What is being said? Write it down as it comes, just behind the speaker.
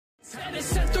Let's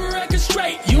set the record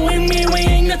straight. You and me, we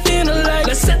ain't nothing alike.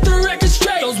 Let's set the record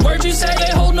straight. Those words you say,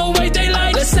 they hold no weight, they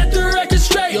lie. Let's set the record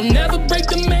straight. You'll never break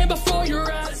the man before your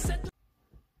eyes.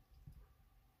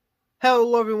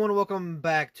 Hello everyone, welcome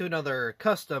back to another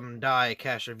custom die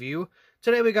cast review.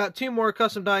 Today we got two more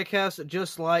custom die casts,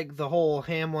 just like the whole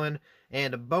Hamlin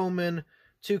and Bowman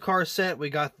two-car set. We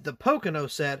got the Pocono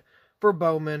set for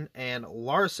Bowman and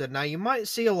Larson. Now you might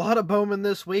see a lot of Bowman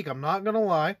this week, I'm not going to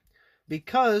lie,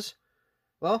 because,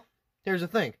 well, here's the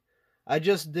thing. I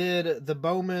just did the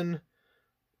Bowman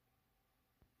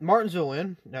Martinsville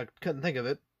win, I couldn't think of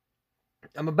it.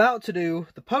 I'm about to do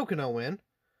the Pocono win.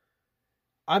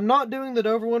 I'm not doing the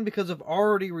Dover one because I've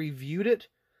already reviewed it,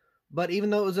 but even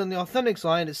though it was in the Authentics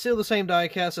line, it's still the same die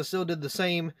cast. I still did the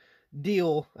same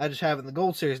deal. I just have it in the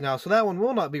Gold Series now, so that one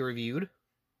will not be reviewed.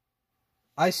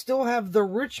 I still have the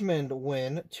Richmond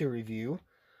win to review.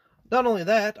 Not only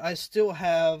that, I still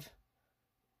have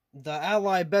the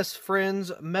Ally Best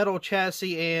Friends metal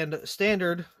chassis and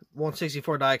standard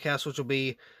 164 die cast, which will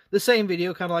be the same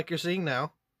video, kind of like you're seeing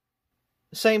now.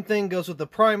 Same thing goes with the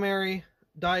primary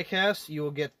die cast. You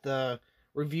will get the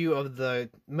review of the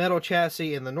metal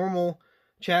chassis and the normal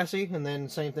chassis, and then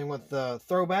same thing with the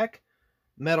throwback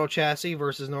metal chassis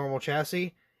versus normal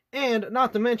chassis, and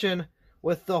not to mention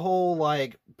with the whole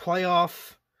like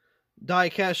playoff die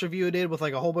cast review I did with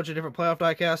like a whole bunch of different playoff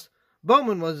die casts.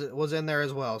 Bowman was in there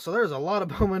as well, so there's a lot of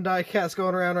Bowman die casts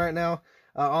going around right now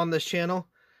on this channel.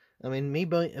 I mean, me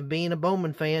being a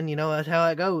Bowman fan, you know, that's how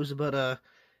it goes, but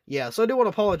yeah, so I do want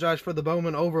to apologize for the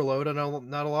Bowman overload. I know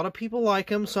not a lot of people like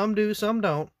him. Some do, some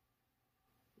don't.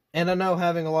 And I know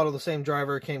having a lot of the same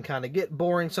driver can kind of get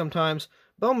boring sometimes.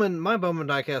 My Bowman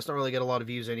diecast don't really get a lot of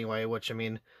views anyway, which, I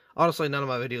mean, honestly, none of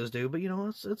my videos do. But, you know,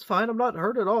 it's fine. I'm not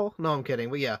hurt at all. No, I'm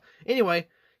kidding. But, yeah. Anyway,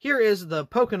 here is the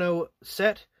Pocono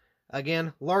set.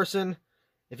 Again, Larson,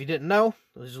 if you didn't know,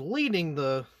 was leading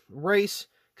the race.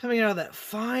 Coming out of that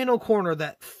final corner,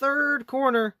 that third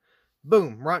corner.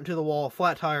 Boom, right into the wall,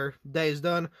 flat tire, day is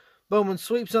done. Bowman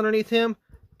sweeps underneath him,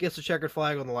 gets the checkered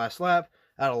flag on the last lap,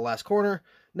 out of the last corner.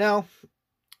 Now,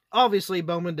 obviously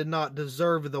Bowman did not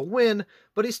deserve the win,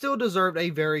 but he still deserved a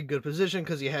very good position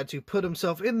because he had to put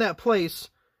himself in that place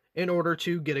in order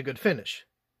to get a good finish.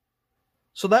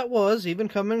 So that was, even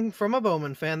coming from a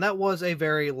Bowman fan, that was a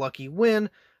very lucky win,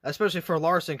 especially for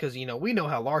Larson, because, you know, we know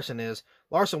how Larson is.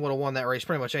 Larson would have won that race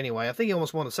pretty much anyway. I think he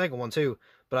almost won the second one, too.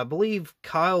 But I believe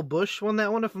Kyle Busch won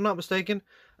that one, if I'm not mistaken.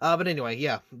 But anyway,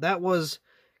 yeah, that was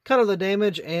kind of the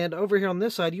damage. And over here on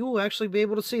this side, you will actually be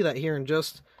able to see that here in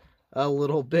just a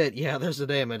little bit. Yeah, there's the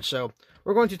damage. So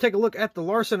we're going to take a look at the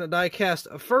Larson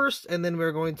diecast first, and then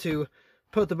we're going to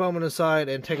put the Bowman aside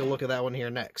and take a look at that one here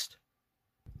next.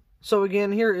 So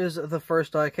again, here is the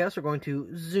first diecast. We're going to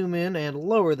zoom in and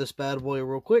lower this bad boy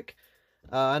real quick.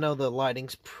 I know the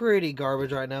lighting's pretty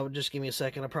garbage right now, but just give me a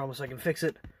second. I promise I can fix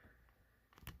it.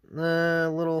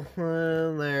 There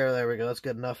we go. That's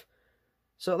good enough.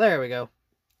 So there we go.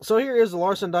 So here is the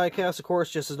Larson diecast, of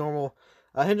course, just as normal.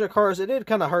 Hendrick Cars. It did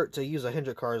kind of hurt to use a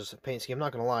Hendrick Cars paint scheme,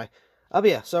 not going to lie. But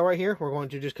yeah, so right here, we're going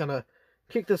to just kind of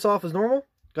kick this off as normal.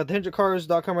 Got the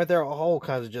HendrickCars.com right there, all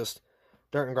kinds of just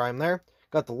dirt and grime there.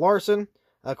 Got the Larson.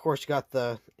 Of course, you got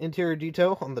the interior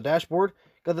detail on the dashboard.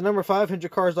 Got the number 5,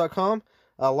 HendrickCars.com.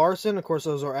 Larson, of course,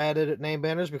 those are added name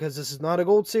banners because this is not a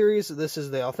Gold Series. This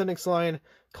is the Authentics line.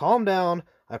 Calm down.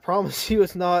 I promise you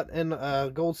it's not in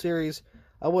Gold Series.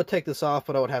 I would take this off,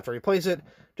 but I would have to replace it.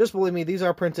 Just believe me, these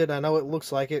are printed. I know it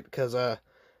looks like it because,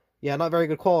 yeah, not very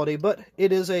good quality, but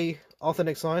it is a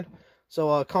Authentics line.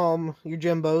 So, calm your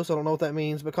Jimbos. I don't know what that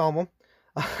means, but calm them.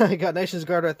 I got Nations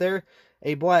Guard right there.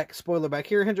 A black spoiler back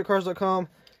here. HendrickCars.com.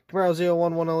 Camaro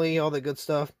 011LE, all that good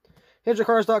stuff.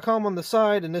 HendrickCars.com on the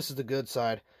side, and this is the good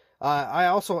side. I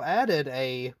also added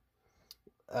a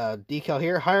decal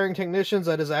here. Hiring technicians.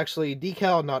 That is actually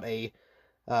decal, not a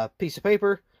piece of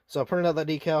paper. So I printed out that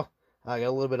decal. I got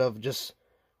a little bit of just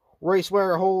race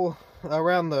wear hole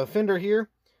around the fender here.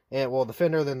 And, well, the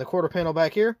fender, then the quarter panel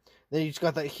back here. Then you just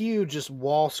got that huge just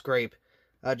wall scrape.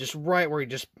 Just right where he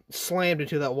just slammed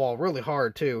into that wall really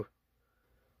hard, too.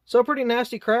 So, pretty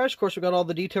nasty crash. Of course, we got all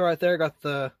the detail right there. Got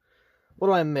the... What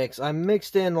do I mix? I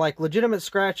mixed in, like, legitimate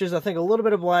scratches. I think a little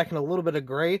bit of black and a little bit of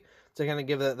gray to kind of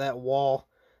give that wall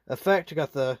effect. You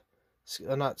got the...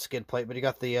 not skid plate, but you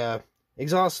got the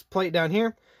exhaust plate down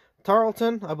here.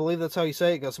 Tarleton, I believe that's how you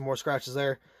say it. Got some more scratches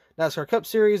there. NASCAR Cup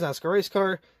Series, NASCAR Race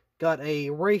Car. Got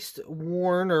a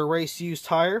race-worn or race-used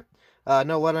tire.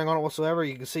 No lettering on it whatsoever.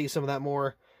 You can see some of that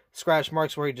more scratch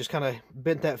marks where he just kind of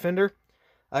bent that fender.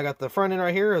 I got the front end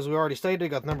right here, as we already stated.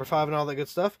 Got the number 5 and all that good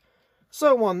stuff.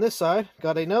 So on this side,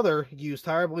 got another used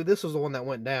tire. I believe this was the one that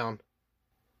went down.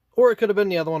 Or it could have been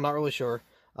the other one, not really sure.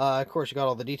 Of course, you got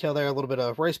all the detail there, a little bit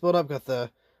of race build-up. Got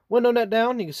the window net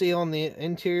down. You can see on the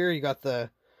interior, you got the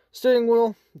steering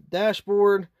wheel,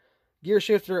 dashboard, gear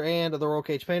shifter, and the roll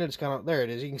cage painted. It's kind of, there it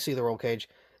is. You can see the roll cage.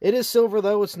 It is silver,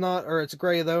 though. It's not, or it's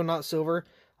gray, though, not silver.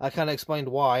 I kind of explained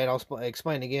why, and I'll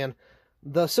explain again.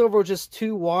 The silver was just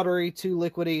too watery, too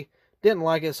liquidy. Didn't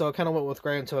like it, so I kind of went with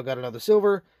gray until I got another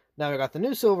silver. Now I got the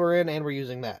new silver in, and we're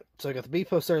using that. So I got the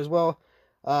B-post there as well.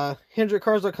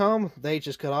 HendrickCars.com, they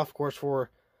just cut off, of course, for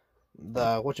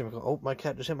the, oh, my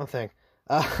cat just hit my thing.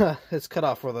 It's cut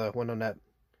off for the window net.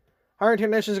 Higher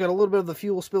Technician's got a little bit of the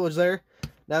fuel spillage there.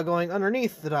 Now going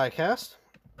underneath the diecast.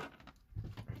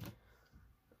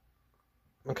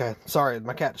 Okay, sorry,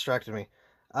 my cat distracted me.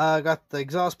 Got the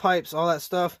exhaust pipes, all that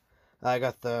stuff. I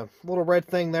got the little red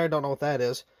thing there, don't know what that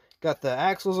is. Got the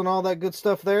axles and all that good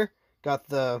stuff there. Got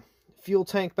the fuel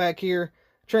tank back here,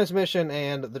 transmission,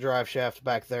 and the drive shaft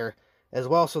back there as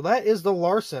well. So that is the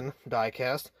Larson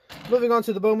diecast. Moving on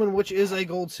to the Bowman, which is a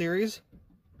Gold Series.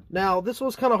 Now, this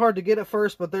was kind of hard to get at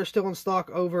first, but they're still in stock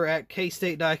over at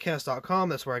kstatediecast.com.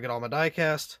 That's where I get all my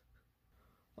diecast.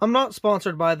 I'm not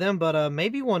sponsored by them, but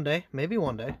maybe one day. Maybe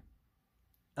one day.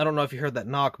 I don't know if you heard that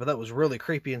knock, but that was really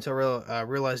creepy until I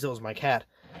realized it was my cat.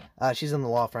 She's in the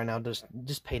loft right now.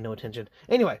 Just pay no attention.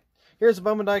 Anyway, here's the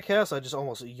Bowman diecast. I just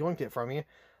almost yoinked it from you.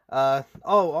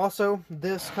 Also,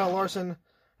 this Kyle Larson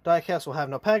diecast will have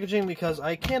no packaging because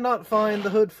I cannot find the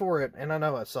hood for it. And I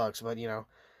know it sucks, but, you know,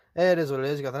 it is what it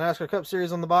is. You got the NASCAR Cup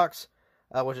Series on the box,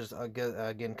 which is,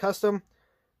 again, custom.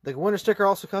 The winter sticker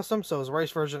also custom, so is the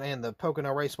race version, and the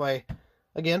Pocono Raceway,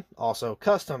 again, also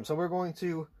custom. So we're going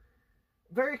to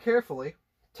very carefully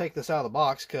take this out of the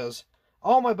box, because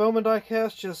all my Bowman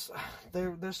diecasts just,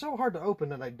 they're so hard to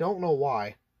open, and I don't know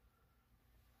why.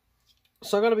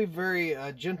 So I got to be very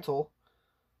gentle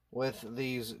with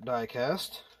these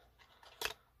diecast.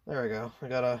 There we go. I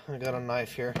got a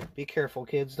knife here. Be careful,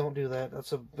 kids. Don't do that.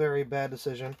 That's a very bad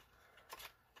decision.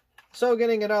 So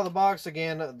getting it out of the box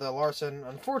again, the Larson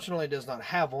unfortunately does not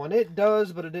have one. It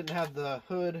does, but it didn't have the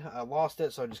hood. I lost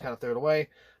it, so I just kind of threw it away.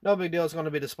 No big deal. It's going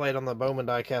to be displayed on the Bowman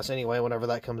diecast anyway, whenever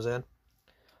that comes in.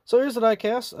 So here's the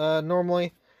diecast.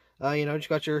 Normally, you know, you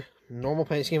got your normal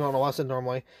paint scheme. I don't know why I said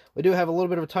normally. We do have a little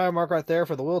bit of a tire mark right there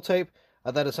for the wheel tape.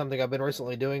 That is something I've been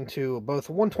recently doing to both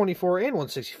 124 and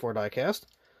 164 diecast.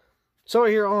 So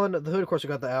here on the hood, of course, we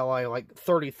got the Ally like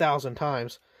 30,000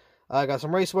 times. I got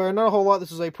some raceware, not a whole lot.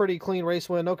 This is a pretty clean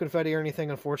raceway, no confetti or anything,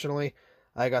 unfortunately.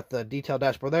 I got the detailed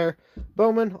dashboard there.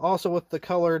 Bowman, also with the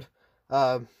colored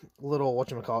little,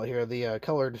 whatchamacallit here, the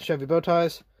colored Chevy bow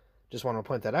ties. Just want to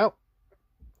point that out.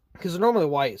 Because they're normally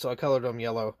white, so I colored them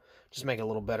yellow. Just make it a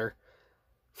little better.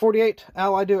 48,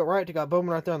 Ally Do It Right. You got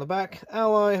Bowman right there on the back.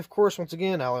 Ally, of course, once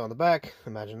again, Ally on the back.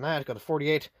 Imagine that. Got a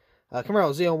 48.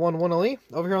 Camaro ZL1 1LE.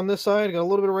 Over here on this side, got a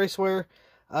little bit of raceware.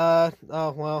 Oh,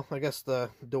 well, I guess the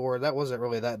door, that wasn't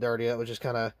really that dirty. That was just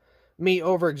kind of me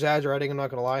over-exaggerating, I'm not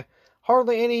going to lie.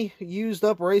 Hardly any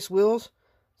used-up race wheels.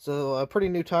 So, pretty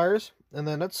new tires. And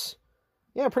then that's,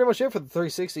 yeah, pretty much it for the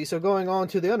 360. So, going on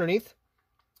to the underneath.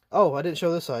 Oh, I didn't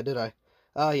show this side, did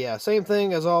I? Yeah, same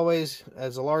thing as always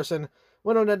as the Larson.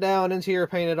 Window net down, interior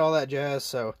painted, all that jazz.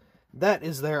 So, that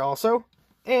is there also.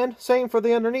 And same for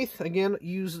the underneath. Again,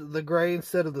 use the gray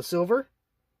instead of the silver.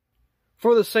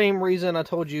 For the same reason I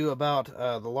told you about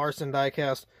the Larson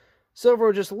diecast. Silver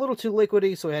was just a little too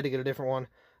liquidy, so we had to get a different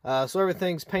one. So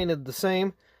everything's painted the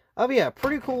same. But yeah,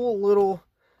 pretty cool little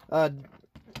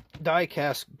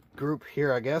diecast group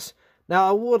here, I guess. Now,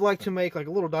 I would like to make like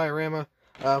a little diorama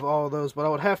of all of those, but I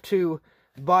would have to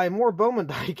buy more Bowman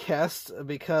diecasts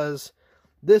because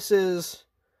this is...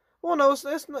 Well, no, it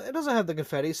doesn't have the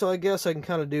confetti, so I guess I can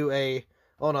kind of do a...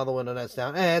 Oh, no, the window net's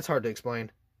down. It's hard to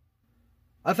explain.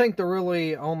 I think the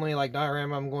really only, like,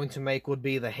 diorama I'm going to make would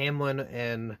be the Hamlin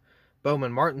and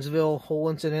Bowman Martinsville whole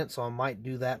incident, so I might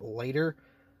do that later.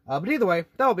 But either way,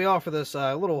 that'll be all for this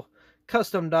little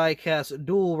custom diecast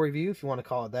dual review, if you want to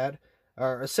call it that.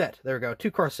 Or a set. There we go.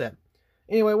 2-car set.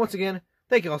 Anyway, once again,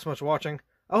 thank you all so much for watching.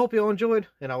 I hope you all enjoyed,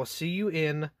 and I will see you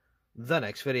in the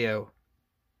next video.